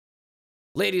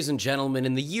Ladies and gentlemen,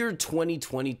 in the year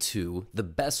 2022, the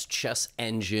best chess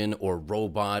engine or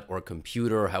robot or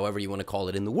computer, or however you want to call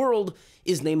it in the world,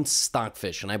 is named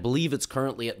Stockfish. And I believe it's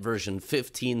currently at version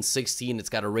 15, 16. It's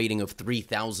got a rating of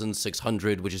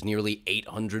 3,600, which is nearly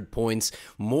 800 points,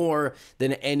 more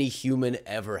than any human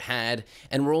ever had.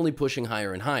 And we're only pushing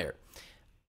higher and higher.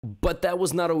 But that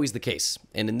was not always the case.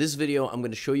 And in this video, I'm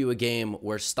going to show you a game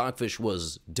where Stockfish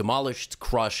was demolished,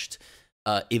 crushed,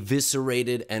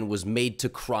 eviscerated, and was made to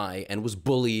cry, and was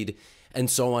bullied, and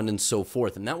so on and so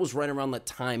forth. And that was right around that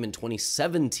time in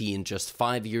 2017, just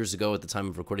 5 years ago at the time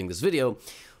of recording this video,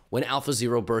 when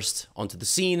AlphaZero burst onto the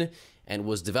scene and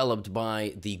was developed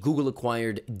by the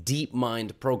Google-acquired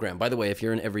DeepMind program. By the way, if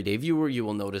you're an everyday viewer, you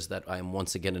will notice that I am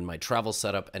once again in my travel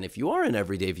setup. And if you are an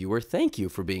everyday viewer, thank you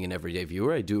for being an everyday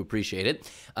viewer. I do appreciate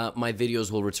it. My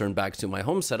videos will return back to my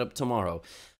home setup tomorrow.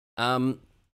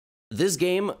 This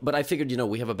game, but I figured, you know,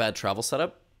 we have a bad travel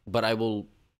setup, but I will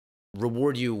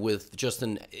reward you with just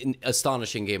an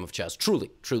astonishing game of chess. Truly,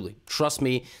 truly. Trust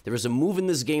me, there is a move in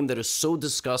this game that is so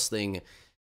disgusting.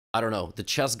 I don't know. The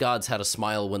chess gods had a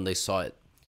smile when they saw it.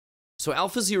 So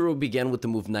AlphaZero began with the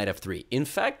move knight f3. In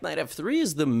fact, knight f3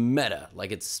 is the meta.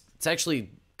 Like, it's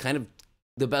actually kind of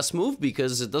the best move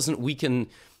because it doesn't weaken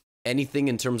anything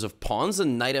in terms of pawns,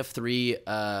 and knight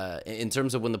f3, in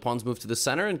terms of when the pawns move to the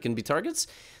center and can be targets,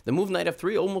 the move knight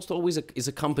f3 almost always is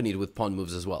accompanied with pawn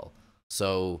moves as well.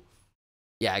 So,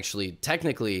 yeah, actually,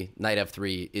 technically, knight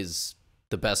f3 is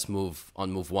the best move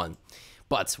on move 1.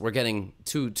 But we're getting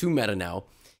too meta now,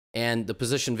 and the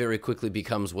position very quickly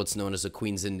becomes what's known as a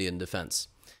Queen's Indian defense.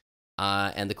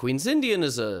 And the Queen's Indian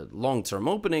is a long-term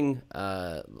opening,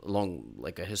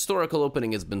 like a historical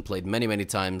opening. It's been played many, many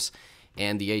times.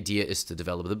 And the idea is to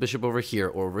develop the bishop over here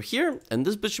or over here, and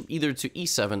this bishop either to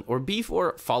e7 or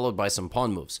b4, followed by some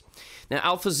pawn moves. Now,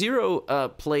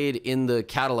 AlphaZero played in the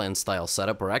Catalan-style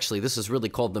setup, or actually, this is really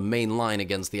called the main line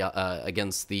against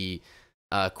the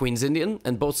Queen's Indian,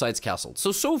 and both sides castled.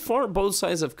 So far, both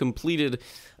sides have completed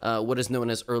what is known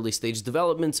as early-stage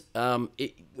development.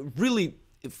 It really,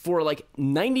 for like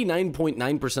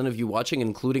 99.9% of you watching,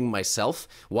 including myself,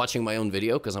 watching my own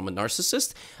video, because I'm a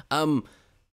narcissist,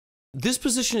 this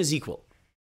position is equal,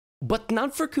 but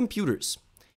not for computers.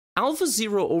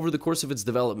 AlphaZero, over the course of its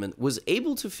development, was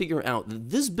able to figure out that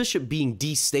this bishop being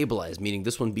destabilized, meaning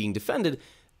this one being defended,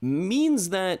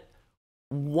 means that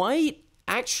white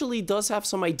actually does have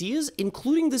some ideas,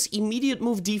 including this immediate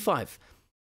move d5,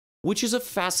 which is a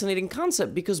fascinating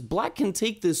concept because black can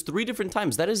take this 3 different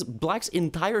times. That is, black's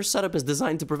entire setup is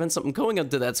designed to prevent something going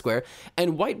onto that square,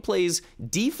 and white plays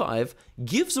d5,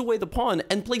 gives away the pawn,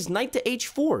 and plays knight to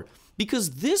h4,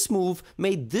 because this move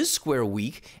made this square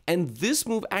weak, and this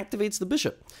move activates the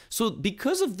bishop. So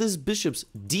because of this bishop's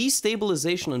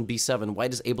destabilization on b7,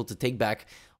 white is able to take back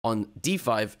on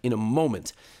d5 in a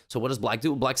moment. So what does black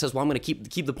do? Black says, well, I'm going to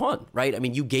keep the pawn, right? I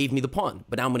mean, you gave me the pawn,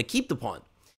 but now I'm going to keep the pawn.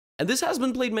 And this has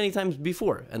been played many times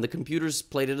before, and the computers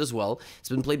played it as well. It's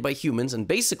been played by humans, and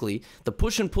basically, the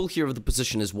push and pull here of the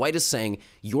position is white is saying,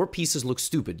 your pieces look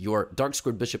stupid. Your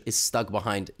dark-squared bishop is stuck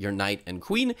behind your knight and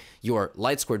queen. Your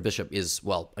light-squared bishop is,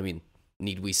 well, I mean,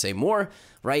 need we say more,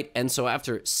 right? And so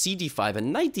after cd5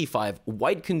 and knight d5,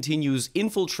 white continues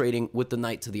infiltrating with the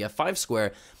knight to the f5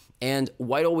 square, and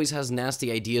white always has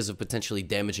nasty ideas of potentially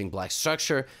damaging black's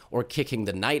structure or kicking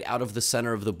the knight out of the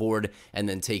center of the board and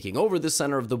then taking over the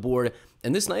center of the board.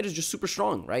 And this knight is just super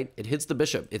strong, right? It hits the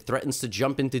bishop. It threatens to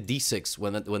jump into d6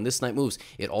 when this knight moves.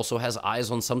 It also has eyes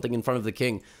on something in front of the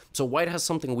king. So white has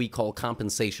something we call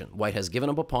compensation. White has given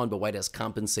up a pawn, but white has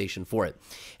compensation for it.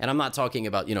 And I'm not talking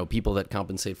about, you know, people that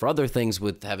compensate for other things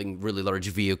with having really large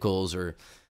vehicles or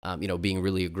you know, being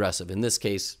really aggressive. In this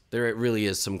case, there really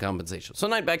is some compensation. So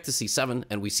knight back to c7,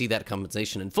 and we see that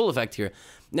compensation in full effect here.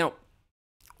 Now,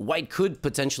 white could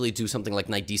potentially do something like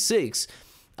knight d6,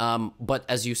 but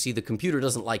as you see, the computer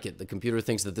doesn't like it. The computer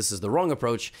thinks that this is the wrong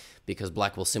approach because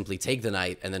black will simply take the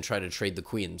knight and then try to trade the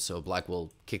queen. So black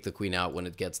will kick the queen out when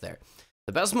it gets there.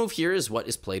 The best move here is what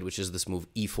is played, which is this move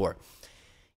e4.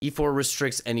 e4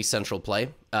 restricts any central play,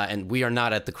 and we are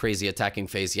not at the crazy attacking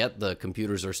phase yet. The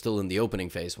computers are still in the opening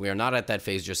phase. We are not at that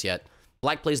phase just yet.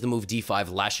 Black plays the move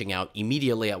d5, lashing out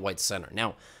immediately at white's center.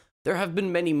 Now, there have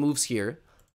been many moves here.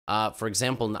 For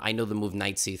example, I know the move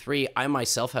knight c3. I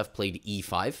myself have played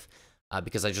e5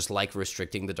 because I just like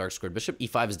restricting the dark squared bishop.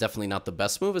 e5 is definitely not the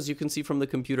best move, as you can see from the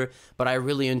computer, but I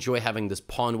really enjoy having this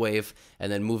pawn wave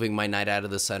and then moving my knight out of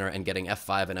the center and getting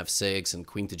f5 and f6 and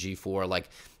queen to g4, like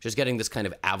just getting this kind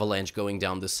of avalanche going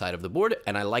down this side of the board.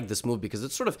 And I like this move because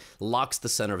it sort of locks the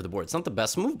center of the board. It's not the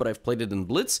best move, but I've played it in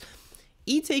blitz.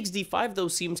 E takes d5, though,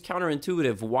 seems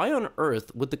counterintuitive. Why on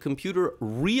earth would the computer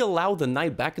re-allow the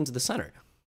knight back into the center?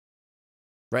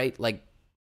 Right? Like,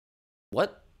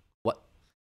 what?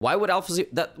 Why would AlphaZero...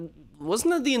 That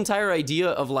wasn't that the entire idea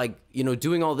of, like, you know,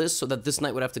 doing all this so that this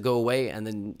knight would have to go away and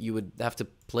then you would have to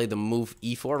play the move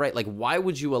e4, right? Like, why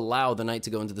would you allow the knight to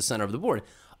go into the center of the board?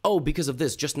 Oh, because of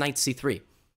this. Just knight c3.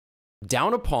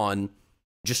 Down a pawn,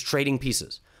 just trading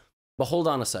pieces. But hold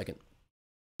on a second.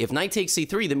 If knight takes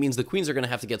c3, that means the queens are going to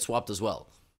have to get swapped as well.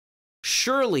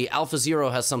 Surely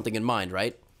AlphaZero has something in mind,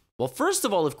 right? Well, first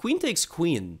of all, if queen takes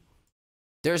queen,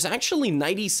 there's actually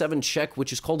knight e7 check,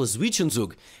 which is called a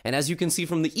Zwischenzug. And as you can see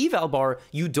from the eval bar,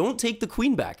 you don't take the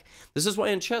queen back. This is why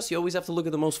in chess, you always have to look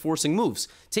at the most forcing moves.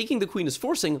 Taking the queen is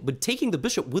forcing, but taking the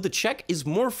bishop with a check is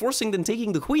more forcing than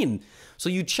taking the queen. So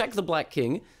you check the black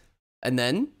king, and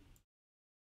then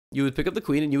you would pick up the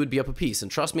queen and you would be up a piece. And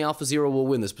trust me, AlphaZero will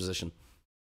win this position.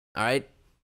 All right?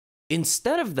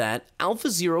 Instead of that,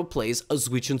 AlphaZero plays a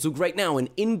Zwischenzug right now, an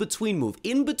in-between move.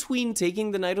 In between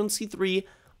taking the knight on c3,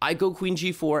 I go queen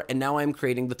g4, and now I'm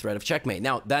creating the threat of checkmate.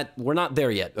 Now, we're not there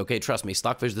yet, okay? Trust me,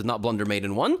 Stockfish did not blunder mate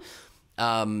in one.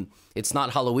 It's not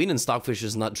Halloween, and Stockfish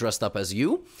is not dressed up as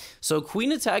you. So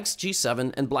queen attacks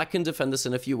g7, and black can defend this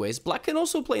in a few ways. Black can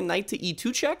also play knight to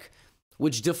e2 check,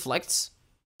 which deflects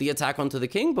the attack onto the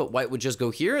king, but white would just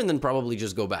go here and then probably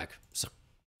just go back.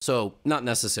 So not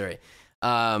necessary.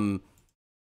 And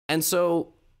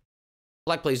so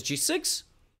black plays g6.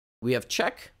 We have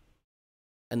check.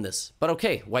 And this. But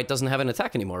okay, white doesn't have an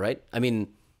attack anymore, right? I mean,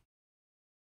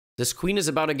 this queen is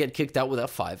about to get kicked out with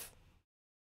f5.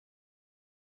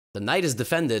 The knight is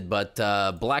defended, but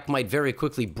black might very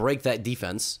quickly break that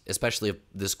defense, especially if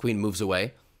this queen moves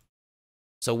away.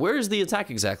 So where is the attack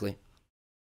exactly?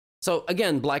 So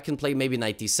again, black can play maybe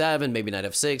knight d7, maybe knight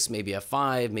f6, maybe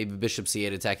f5, maybe bishop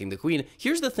c8 attacking the queen.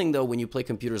 Here's the thing, though, when you play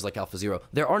computers like AlphaZero,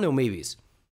 there are no maybes.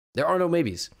 There are no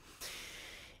maybes.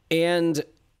 And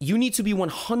you need to be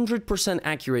 100%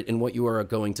 accurate in what you are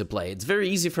going to play. It's very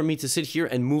easy for me to sit here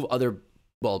and move other,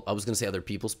 well, I was going to say other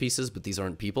people's pieces, but these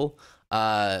aren't people.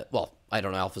 Well, I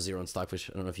don't know, AlphaZero and Stockfish,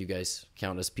 I don't know if you guys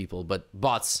count as people, but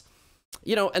bots.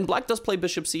 You know, and black does play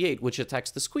bishop c8, which attacks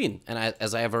this queen. And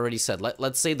as I have already said,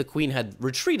 let's say the queen had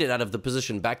retreated out of the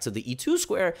position back to the e2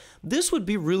 square. This would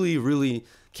be really, really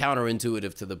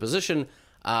counterintuitive to the position.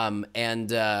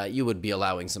 You would be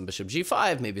allowing some bishop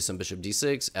g5, maybe some bishop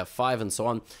d6, f5, and so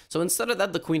on. So instead of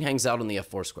that, the queen hangs out on the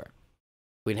f4 square.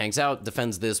 Queen hangs out,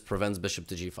 defends this, prevents bishop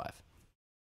to g5.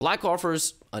 Black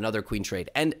offers another queen trade.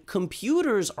 And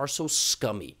computers are so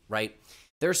scummy, right?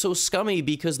 They're so scummy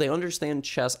because they understand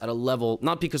chess at a level,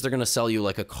 not because they're going to sell you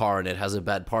like a car and it has a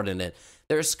bad part in it.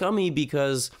 They're scummy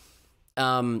because they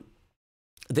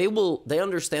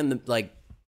understand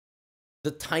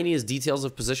the tiniest details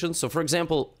of positions. So for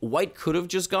example, white could have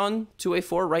just gone to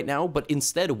a4 right now, but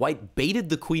instead white baited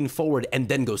the queen forward and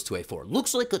then goes to a4.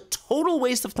 Looks like a total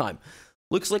waste of time.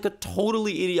 Looks like a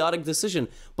totally idiotic decision.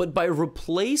 But by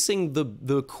replacing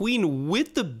the queen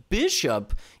with the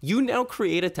bishop, you now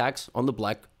create attacks on the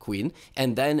black queen,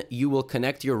 and then you will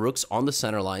connect your rooks on the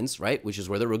center lines, right? Which is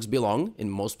where the rooks belong in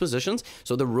most positions.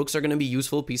 So the rooks are going to be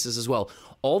useful pieces as well.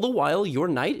 All the while, your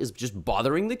knight is just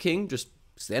bothering the king, just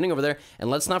standing over there. And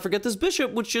let's not forget this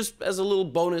bishop, which just as a little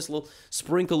bonus, little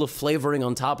sprinkle of flavoring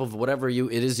on top of whatever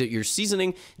it is that you're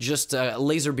seasoning, just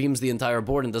laser beams the entire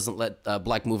board and doesn't let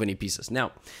black move any pieces.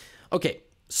 Now, okay,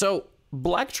 so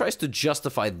black tries to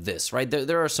justify this, right?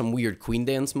 There are some weird queen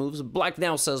dance moves. Black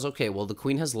now says, okay, well, the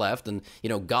queen has left. And, you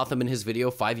know, Gotham in his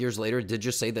video 5 years later did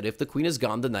just say that if the queen is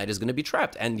gone, the knight is going to be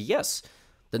trapped. And yes,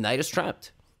 the knight is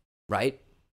trapped, right?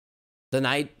 The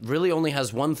knight really only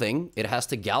has one thing. It has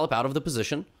to gallop out of the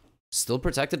position, still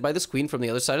protected by this queen from the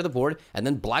other side of the board, and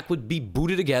then black would be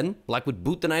booted again. Black would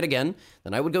boot the knight again. The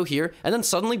knight would go here, and then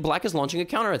suddenly black is launching a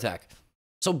counterattack.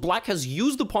 So black has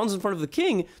used the pawns in front of the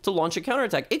king to launch a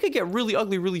counterattack. It could get really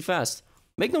ugly really fast.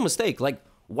 Make no mistake, like,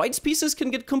 white's pieces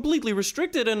can get completely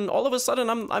restricted, and all of a sudden,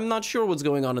 I'm not sure what's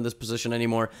going on in this position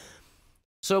anymore.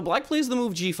 So black plays the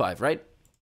move g5, right?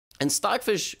 And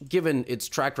Stockfish, given its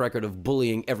track record of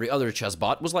bullying every other chess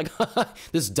bot, was like,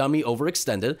 this dummy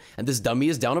overextended, and this dummy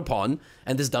is down a pawn,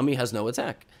 and this dummy has no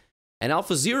attack. And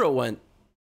AlphaZero went,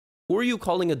 who are you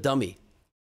calling a dummy?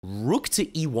 Rook to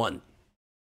e1.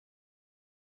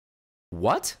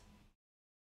 What?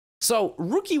 So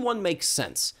rook e1 makes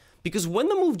sense, because when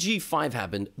the move g5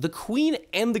 happened, the queen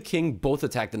and the king both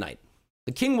attacked the knight.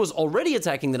 The king was already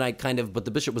attacking the knight, kind of, but the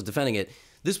bishop was defending it.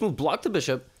 This move blocked the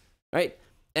bishop, right?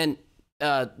 And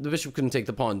the bishop couldn't take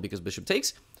the pawn because bishop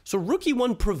takes. So rook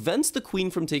e1 prevents the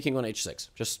queen from taking on h6.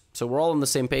 Just so we're all on the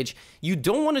same page. You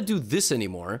don't want to do this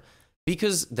anymore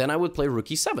because then I would play rook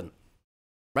e7,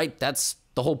 right? That's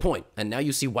the whole point. And now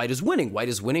you see white is winning. White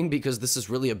is winning because this is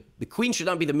really the queen should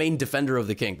not be the main defender of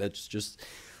the king. That's just,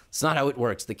 it's not how it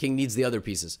works. The king needs the other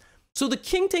pieces. So the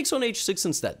king takes on h6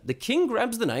 instead. The king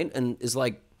grabs the knight and is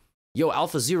like, yo,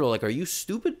 Alpha Zero, like, are you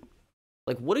stupid?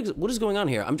 Like, what is going on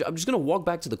here? I'm just going to walk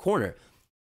back to the corner.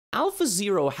 Alpha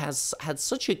Zero has had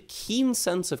such a keen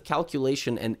sense of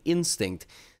calculation and instinct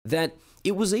that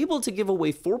it was able to give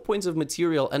away 4 points of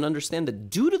material and understand that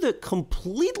due to the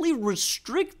completely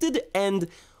restricted and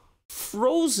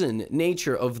frozen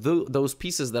nature of those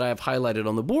pieces that I have highlighted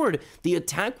on the board, the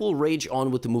attack will rage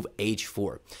on with the move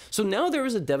h4. So now there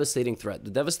is a devastating threat.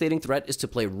 The devastating threat is to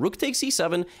play rook takes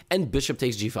e7 and bishop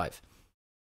takes g5.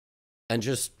 And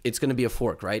just, it's going to be a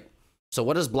fork, right? So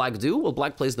what does black do? Well,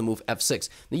 black plays the move f6.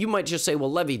 Now you might just say,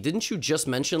 well, Levy, didn't you just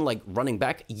mention like running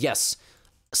back? Yes.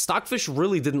 Stockfish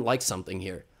really didn't like something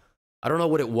here. I don't know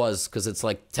what it was, because it's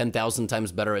like 10,000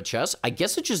 times better at chess. I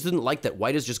guess it just didn't like that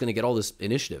white is just going to get all this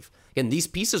initiative. Again, these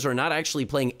pieces are not actually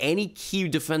playing any key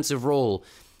defensive role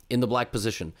in the black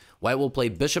position. White will play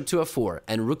bishop to f4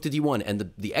 and rook to d1,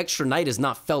 and the extra knight is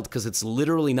not felt because it's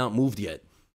literally not moved yet.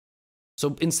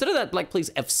 So instead of that, black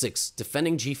plays f6,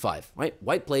 defending g5, right?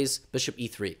 White plays bishop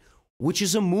e3, which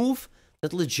is a move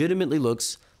that legitimately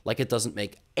looks like it doesn't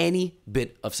make any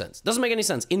bit of sense. Doesn't make any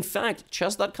sense. In fact,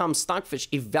 chess.com Stockfish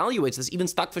evaluates this, even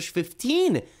Stockfish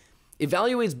 15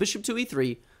 evaluates bishop to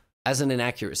e3 as an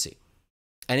inaccuracy.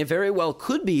 And it very well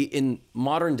could be in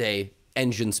modern day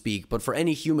engine speak, but for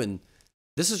any human,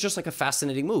 this is just like a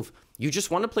fascinating move. You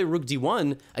just want to play rook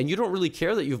d1, and you don't really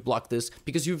care that you've blocked this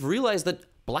because you've realized that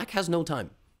black has no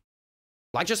time.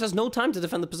 Black just has no time to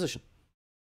defend the position.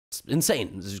 It's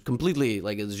insane. It's completely,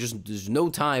 like, there's no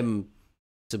time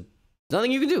to,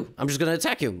 nothing you can do. I'm just going to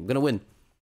attack you. I'm going to win.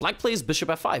 Black plays bishop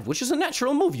f5, which is a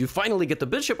natural move. You finally get the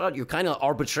bishop out. You kind of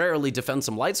arbitrarily defend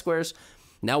some light squares.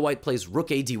 Now white plays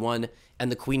rook a d1,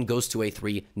 and the queen goes to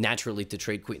a3 naturally to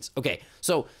trade queens. Okay,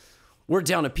 so we're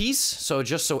down a piece. So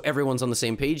just so everyone's on the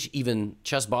same page, even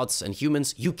chess bots and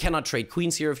humans, you cannot trade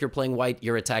queens here if you're playing white.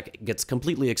 Your attack gets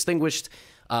completely extinguished.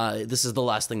 This is the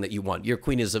last thing that you want. Your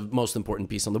queen is the most important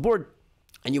piece on the board.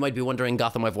 And you might be wondering,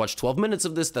 Gotham, I've watched 12 minutes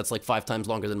of this. That's like 5 times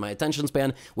longer than my attention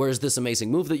span. Where is this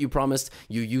amazing move that you promised?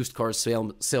 You used car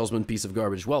salesman piece of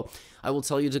garbage. Well, I will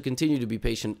tell you to continue to be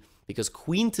patient because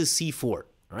queen to c4, all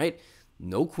right?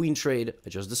 No queen trade. I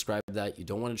just described that. You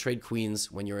don't want to trade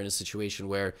queens when you're in a situation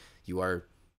where you are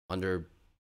under,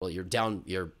 well, you're down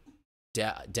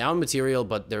material,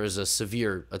 but there is a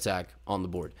severe attack on the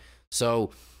board. So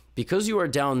because you are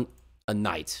down a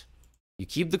knight, you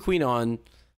keep the queen on,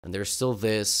 and there's still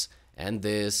this, and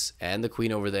the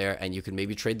queen over there, and you can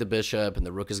maybe trade the bishop, and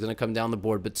the rook is going to come down the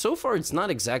board. But so far, it's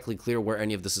not exactly clear where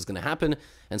any of this is going to happen,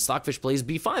 and Stockfish plays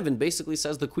b5 and basically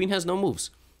says the queen has no moves.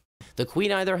 The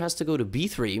queen either has to go to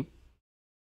b3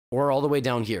 or all the way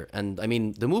down here. And, I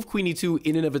mean, the move queen e2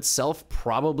 in and of itself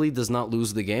probably does not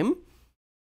lose the game.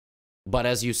 But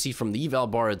as you see from the eval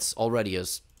bar, it's already a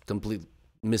complete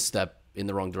misstep in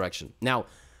the wrong direction. Now,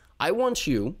 I want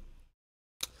you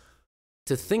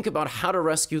to think about how to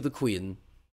rescue the queen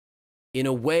in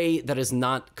a way that is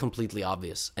not completely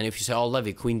obvious. And if you say, oh,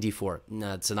 Levy, queen d4,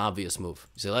 nah, it's an obvious move.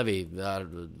 You say, Levy,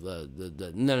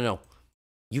 no.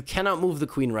 You cannot move the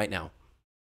queen right now.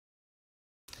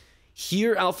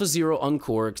 Here, Alpha Zero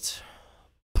uncorked.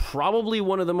 Probably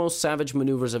one of the most savage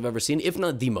maneuvers I've ever seen, if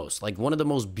not the most. Like, one of the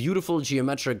most beautiful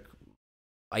geometric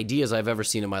ideas I've ever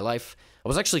seen in my life. I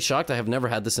was actually shocked. I have never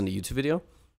had this in a YouTube video.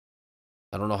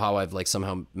 I don't know how I've like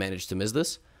somehow managed to miss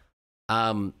this. So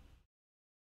I'm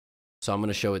going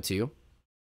to show it to you.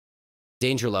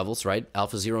 Danger levels, right?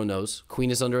 Alpha Zero knows. Queen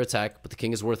is under attack, but the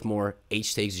king is worth more.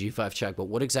 H takes G5 check. But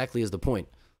what exactly is the point?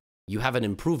 You haven't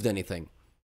improved anything.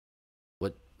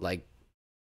 What, like,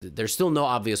 there's still no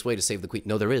obvious way to save the queen.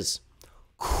 No, there is.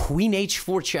 Queen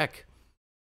H4 check.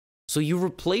 So you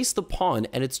replace the pawn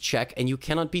and it's check, and you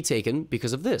cannot be taken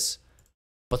because of this.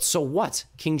 But so what?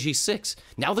 King G6.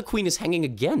 Now the queen is hanging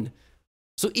again.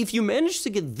 So if you manage to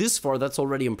get this far, that's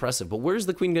already impressive. But where's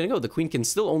the queen going to go? The queen can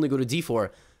still only go to d4.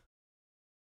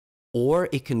 Or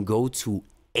it can go to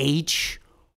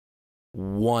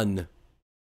h1.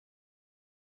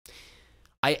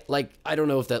 I don't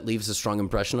know if that leaves a strong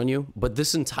impression on you, but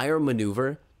this entire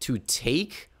maneuver to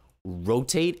take,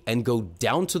 rotate, and go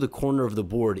down to the corner of the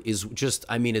board is just,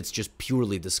 I mean, it's just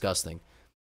purely disgusting.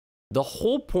 The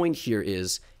whole point here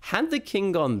is, had the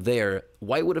king gone there,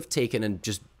 white would have taken and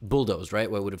just bulldozed, right?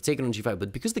 White would have taken on g5,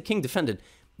 but because the king defended,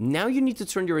 now you need to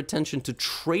turn your attention to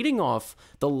trading off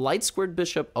the light squared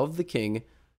bishop of the king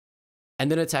and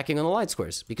then attacking on the light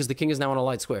squares, because the king is now on a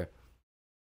light square.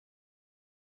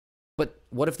 But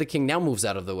what if the king now moves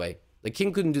out of the way? The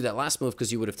king couldn't do that last move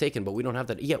because you would have taken, but we don't have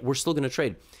that. Yeah, we're still going to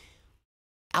trade.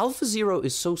 AlphaZero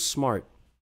is so smart.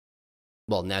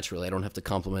 Well, naturally, I don't have to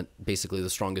compliment basically the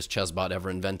strongest chess bot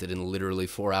ever invented in literally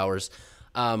 4 hours.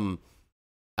 I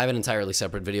have an entirely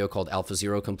separate video called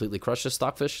AlphaZero Completely Crushes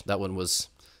Stockfish. That one was,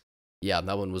 yeah,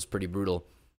 that one was pretty brutal.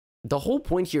 The whole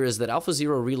point here is that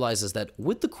AlphaZero realizes that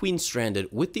with the queen stranded,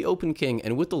 with the open king,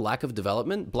 and with the lack of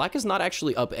development, black is not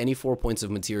actually up any 4 points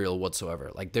of material whatsoever.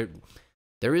 Like,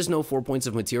 there is no 4 points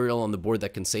of material on the board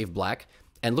that can save black.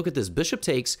 And look at this, bishop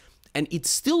takes, and it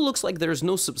still looks like there's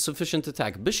no sufficient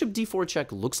attack. Bishop d4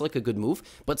 check looks like a good move,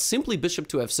 but simply bishop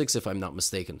to f6 if I'm not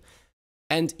mistaken.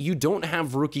 And you don't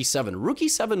have rook e7. Rook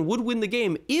e7 would win the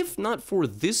game if not for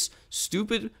this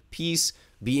stupid piece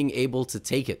being able to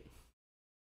take it.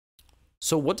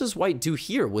 So what does white do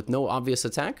here with no obvious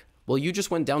attack? Well, you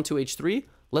just went down to h3.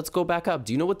 Let's go back up.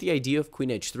 Do you know what the idea of queen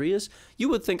h3 is? You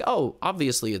would think, oh,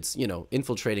 obviously it's, you know,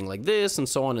 infiltrating like this and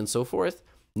so on and so forth.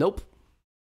 Nope.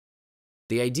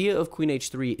 The idea of queen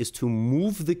h3 is to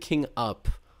move the king up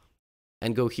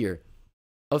and go here.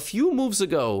 A few moves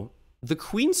ago, the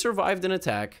queen survived an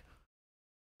attack,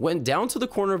 went down to the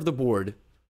corner of the board,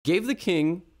 gave the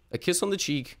king a kiss on the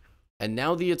cheek, and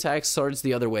now the attack starts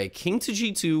the other way. King to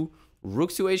g2,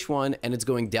 rook to h1, and it's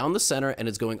going down the center, and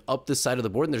it's going up this side of the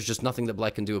board, and there's just nothing that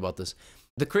black can do about this.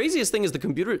 The craziest thing is the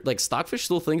computer, like Stockfish,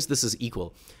 still thinks this is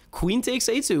equal. Queen takes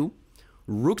a2,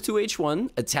 rook to h1,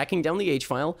 attacking down the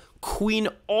h-file, queen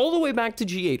all the way back to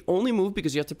g8, only move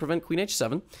because you have to prevent queen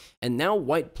h7, and now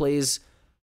white plays,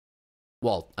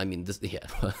 well, I mean, this, yeah.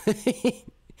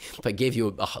 If I gave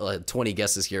you 20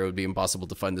 guesses here, it would be impossible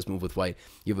to find this move with white.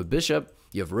 You have a bishop,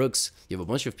 you have rooks, you have a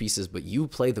bunch of pieces, but you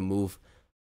play the move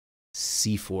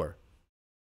c4.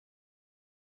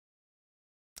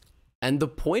 And the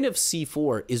point of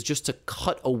c4 is just to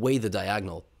cut away the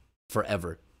diagonal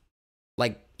forever.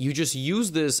 Like, you just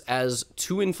use this as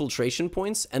 2 infiltration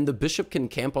points, and the bishop can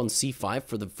camp on c5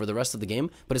 for the rest of the game,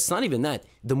 but it's not even that.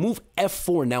 The move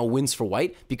f4 now wins for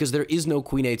white because there is no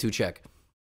queen a2 check.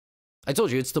 I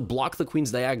told you, it's to block the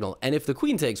queen's diagonal, and if the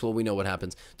queen takes, well, we know what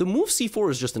happens. The move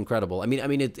c4 is just incredible. I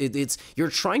mean, it's you're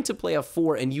trying to play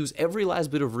f4 and use every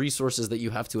last bit of resources that you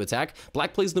have to attack.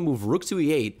 Black plays the move rook to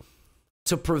e8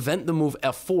 to prevent the move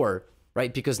f4,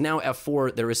 right? Because now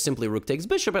f4, there is simply rook takes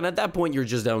bishop, and at that point, you're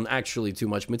just down actually too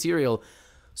much material.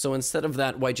 So instead of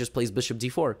that, white just plays bishop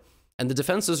d4, and the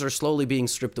defenses are slowly being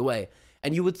stripped away.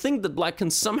 And you would think that black can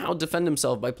somehow defend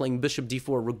himself by playing bishop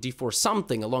d4, rook d4,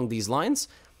 something along these lines.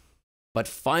 But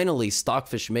finally,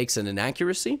 Stockfish makes an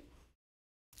inaccuracy.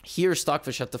 Here,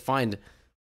 Stockfish had to find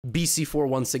bc4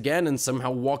 once again and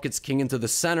somehow walk its king into the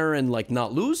center and, like,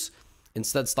 not lose.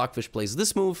 Instead, Stockfish plays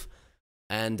this move,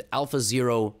 and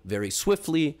AlphaZero very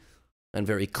swiftly and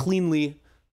very cleanly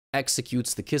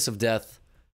executes the kiss of death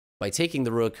by taking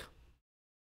the rook.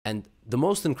 And the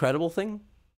most incredible thing,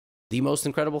 you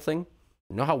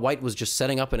know how white was just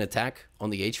setting up an attack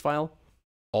on the h-file?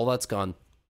 All that's gone.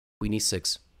 Queen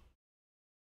e6.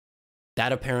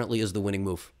 That apparently is the winning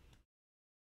move.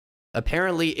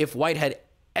 Apparently, if white had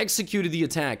executed the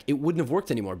attack, it wouldn't have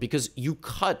worked anymore because you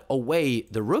cut away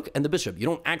the rook and the bishop. You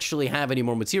don't actually have any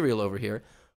more material over here.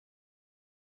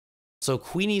 So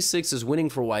queen e6 is winning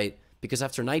for white because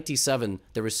after knight d7,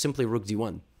 there is simply rook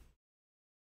d1.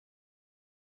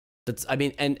 That's, I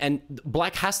mean, and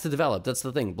black has to develop. That's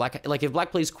the thing. Black, like if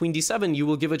black plays queen d7, you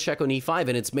will give a check on e5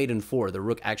 and it's mate in 4. The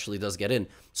rook actually does get in.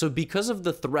 So because of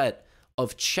the threat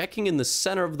of checking in the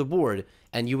center of the board,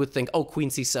 and you would think, oh, queen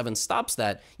c7 stops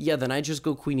that. Yeah, then I just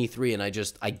go queen e3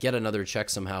 and I get another check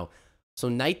somehow. So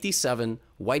knight d7,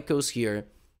 white goes here,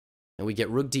 and we get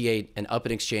rook d8 and up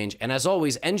in exchange. And as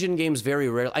always, engine games very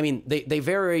rarely, I mean, they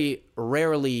very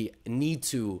rarely need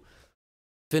to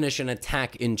finish an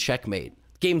attack in checkmate.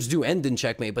 Games do end in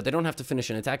checkmate, but they don't have to finish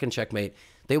an attack in checkmate.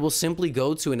 They will simply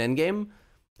go to an endgame,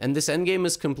 and this endgame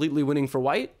is completely winning for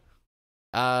white,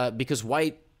 because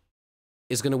white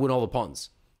is going to win all the pawns.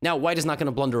 Now, white is not going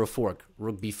to blunder a fork.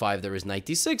 Rook b5, there is knight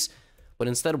d6, but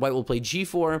instead white will play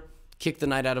g4, kick the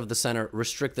knight out of the center,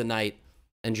 restrict the knight,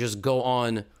 and just go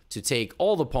on to take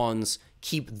all the pawns,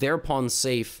 keep their pawns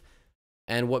safe.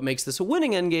 And what makes this a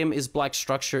winning endgame is black's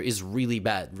structure is really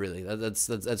bad, really.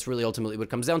 That's really ultimately what it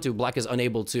comes down to. Black is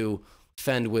unable to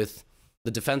fend with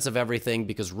the defense of everything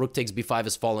because rook takes b5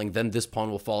 is falling, then this pawn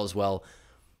will fall as well.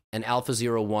 And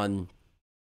AlphaZero won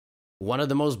one of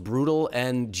the most brutal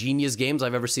and genius games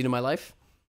I've ever seen in my life.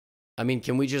 I mean,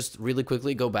 can we just really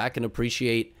quickly go back and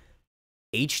appreciate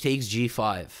h takes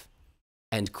g5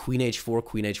 and queen h4,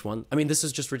 queen h1? I mean, this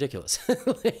is just ridiculous.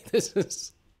 Like, this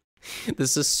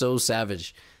is so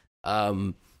savage.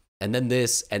 and then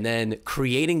this, and then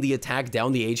creating the attack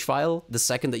down the h-file the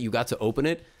second that you got to open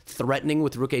it, threatening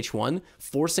with rook h1,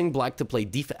 forcing black to play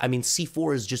defense. I mean,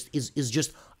 c4 is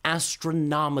just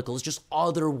astronomical. It's just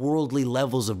otherworldly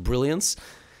levels of brilliance.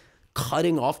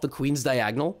 Cutting off the queen's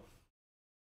diagonal.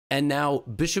 And now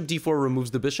bishop d4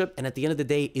 removes the bishop, and at the end of the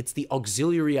day, it's the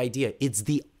auxiliary idea. It's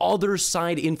the other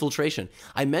side infiltration.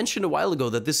 I mentioned a while ago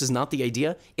that this is not the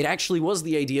idea. It actually was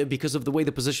the idea because of the way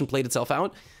the position played itself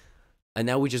out. And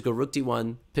now we just go rook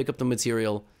d1, pick up the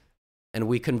material, and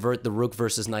we convert the rook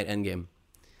versus knight endgame.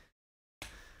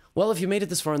 Well, if you made it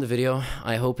this far in the video,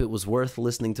 I hope it was worth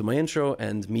listening to my intro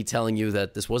and me telling you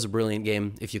that this was a brilliant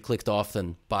game. If you clicked off,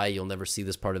 then bye, you'll never see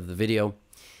this part of the video.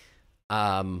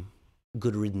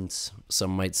 Good riddance,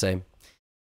 some might say.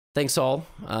 Thanks all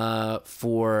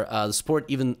for the support,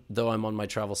 even though I'm on my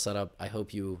travel setup. I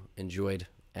hope you enjoyed,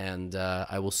 and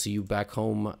I will see you back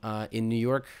home in New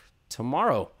York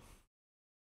tomorrow.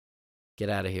 Get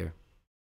out of here.